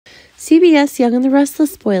CBS Young and the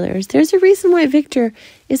Restless Spoilers. There's a reason why Victor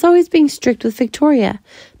is always being strict with Victoria,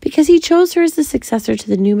 because he chose her as the successor to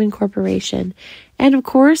the Newman Corporation. And of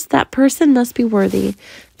course, that person must be worthy.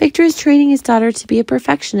 Victor is training his daughter to be a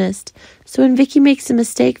perfectionist, so when Vicky makes a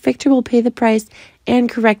mistake, Victor will pay the price and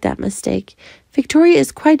correct that mistake. Victoria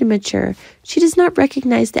is quite immature. She does not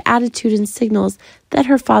recognize the attitude and signals that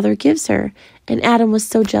her father gives her, and Adam was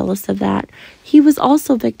so jealous of that. He was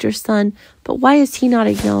also Victor's son, but why is he not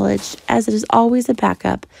acknowledged, as it is always a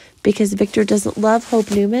backup? Because Victor doesn't love Hope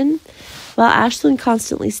Newman? While Ashland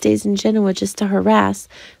constantly stays in Genoa just to harass,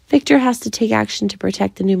 Victor has to take action to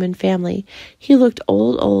protect the Newman family. He looked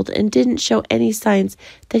old, and didn't show any signs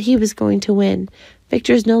that he was going to win.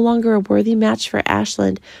 Victor is no longer a worthy match for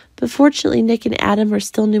Ashland, but fortunately Nick and Adam are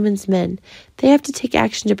still Newman's men. They have to take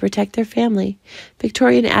action to protect their family.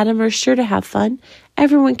 Victoria and Adam are sure to have fun.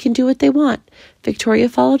 Everyone can do what they want. Victoria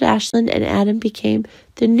followed Ashland, and Adam became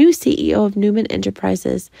the new CEO of Newman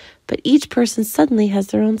Enterprises. But each person suddenly has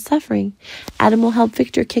their own suffering. Adam will help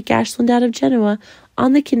Victor kick Ashland out of Genoa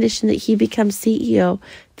on the condition that he becomes CEO.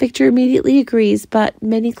 Victor immediately agrees, but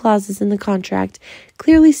many clauses in the contract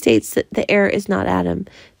clearly states that the heir is not Adam.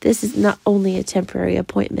 This is not only a temporary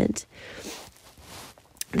appointment.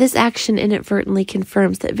 This action inadvertently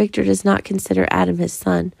confirms that Victor does not consider Adam his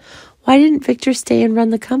son. Why didn't Victor stay and run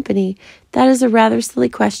the company? That is a rather silly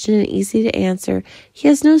question and easy to answer. He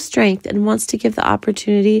has no strength and wants to give the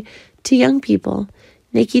opportunity to young people.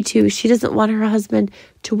 Nikki, too, she doesn't want her husband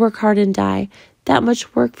to work hard and die. That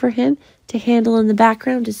much work for him to handle in the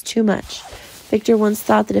background is too much. Victor once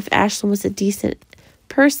thought that if Ashland was a decent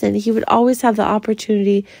person, he would always have the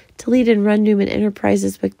opportunity to lead and run Newman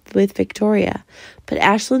Enterprises with Victoria. But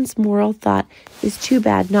Ashland's moral thought is too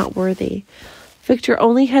bad, not worthy. Victor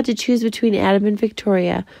only had to choose between Adam and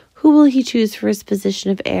Victoria. Who will he choose for his position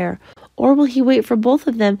of heir? Or will he wait for both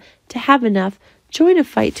of them to have enough, join a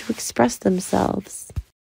fight to express themselves?